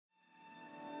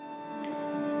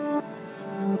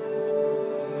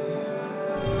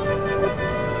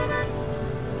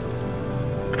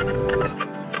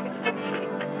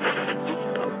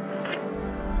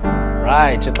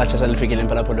Right, ixesha lifikile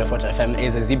impalaphodo Forte FM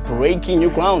is breaking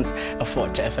new grounds.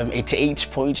 Forte FM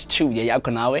 88.2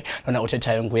 yeyakho nawe lona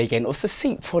uthethayo nguye again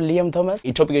usisipho Liam Thomas.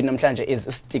 Itopic yethu namhlanje is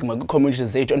stigma ku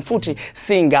communities zethu and futhi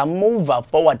singa move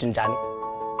forward njani.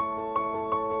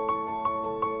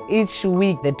 Each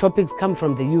week the topics come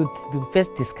from the youth. We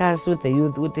first discuss with the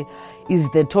youth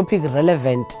is the topic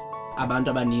relevant.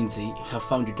 Abantu abaninzi have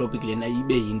found the topic lena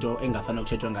ibe yinto engafana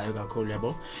ukuthethwa ngayo kakhulu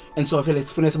yabo, and so I feel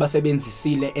it's sifune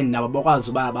sibasebenzisile and nabo bakwazi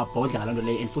uba babhodla ngalonto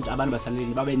leyo and futhi abantu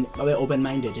basaleli babe open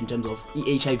minded in terms of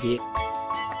HIV.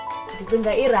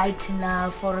 Ndicinga i-right na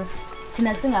for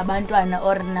thina singabantwana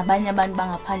or nabanye abantu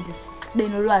bangaphandle sibe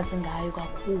nolwazi ngayo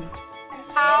kakhulu.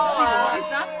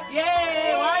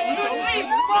 Yeah, 1 2 3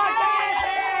 4.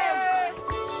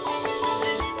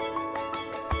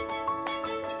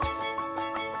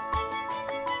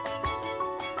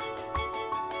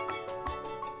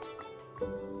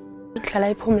 Ngihlala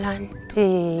ePhumlani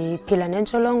ndiphila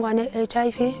nentsholongwane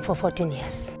HIV for 14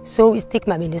 years. So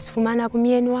istigma bendisifumana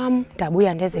kumyeni wam,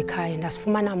 ndabuya ndeze ekhaya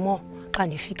ndasifumana more xa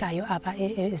ndifikayo apha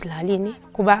ezilalini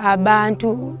kuba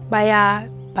abantu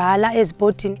bayabhala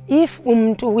ezibhodini. If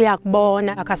umuntu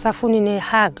uyakubona akasafuni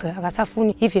ne-hug,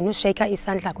 akasafuni even ushake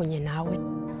isandla kunye nawe.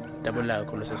 Dabula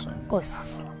kakhulu sesona.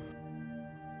 Nkosi.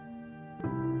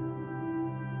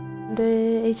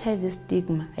 The HIV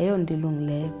stigma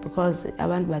ayondilungileyo because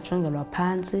abantu bajongelwa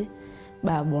phansi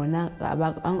babona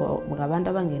ngabantu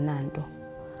abangenanto.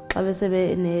 Xa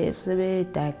besebe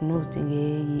diagnosed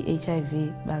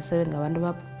nge-HIV basebe ngabantu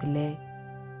ababhubhileyo.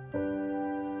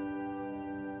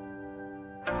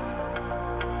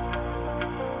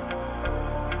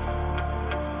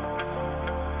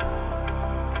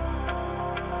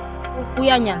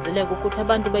 Kuyanyanzeleka ukuthi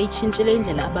abantu bayitshintshile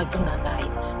indlela abacinga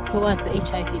ngayo towards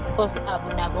HIV because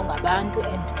abo nabo ngabantu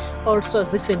and also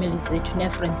zifamily zethu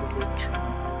ne-friends zethu.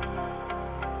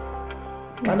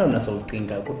 Xana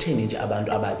unasocinga kutheni nje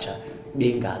abantu abatsha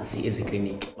bengazi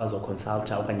ezikliniki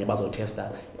bazoconsulta okanye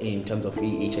bazotesta in terms of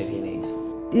HIV and AIDS?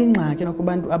 Ingxaki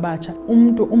kubantu abatsha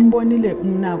umuntu umbonile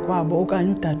umnakwabo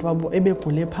okanye udade wabo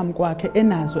ebegule phambi kwakhe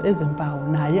enazo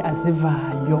ezimpawu naye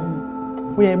azivayo.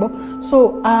 Uyebo,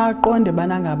 so aqonde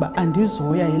bana ngaba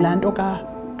andizoya yilanto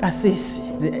kasisi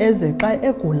eze xa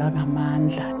egula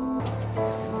ngamandla.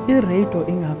 I-radio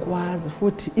ingakwazi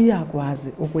futhi iyakwazi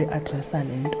ukuyi-addressa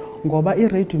lento ngoba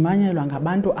i-radio imanyelwa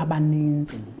ngabantu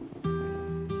abaninzi.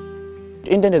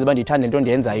 Into endizoba ndiyithanda into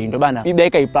ndiyenzayo into bana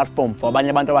ibeka i-platform for abanye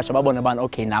abantu abasha babona bana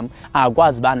okay nam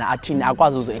akwazi bana athini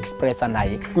akwazi uzo-expressa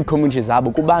naye kwi-community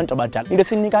zabo kubantu abadala. Into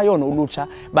esinika yona ulutsha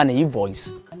bana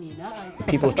yi-voice.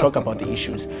 People talk about the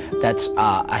issues that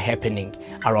are happening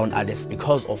around others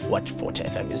because of what Forte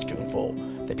FM is doing for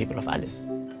the people of others.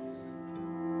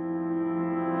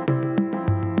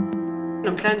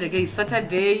 Namhlanje ke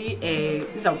Saturday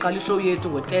izawuqala ishow yethu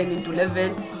ngo-10 to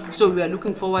 11, so we are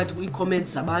looking forward to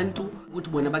comments zabantu ukuthi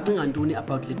bona bacinga ntoni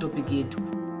about le topic yethu.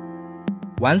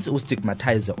 Once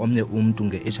ustigmatize omnye umuntu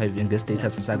nge-HIV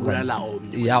nge-status sakho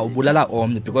ya ubulala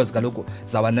omnye because kaloku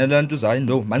zawanela nto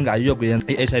zayindo mangayiyo kuyenza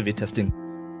i-HIV testing.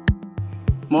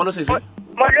 Molo sisi.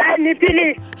 Molweni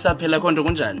niphilile. Saphila khonto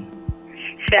kunjani?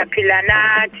 Siyaphila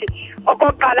nathi.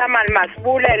 Okokuqala mani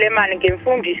masibulele mani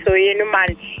ngemfundiso yenu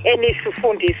mani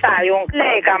enisifundisayo.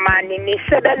 Leka mani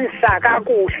nisebenzisa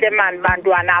kakuhle mani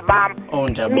bantwana bam.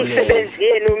 Ndiyabulela. Imisebenzi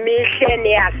yenu mihle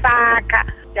niyasakha.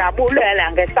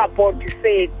 Ndiyabulela ngesupport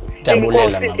sethu.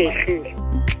 Ndiyabulela mama.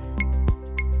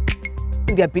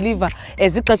 Ndiyabelieve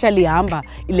as ixesha lihamba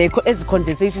ezi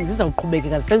conversations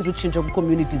zizawuqhubekeka zisenza utshintsho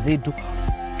ku-community zethu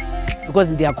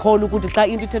because ndiyakholwa ukuthi xa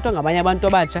into ithethwa ngabanye abantu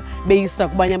abatsha beyisa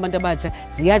kubanye abantu abatsha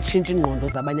ziyatshintsha ingqondo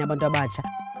zabanye abantu abatsha.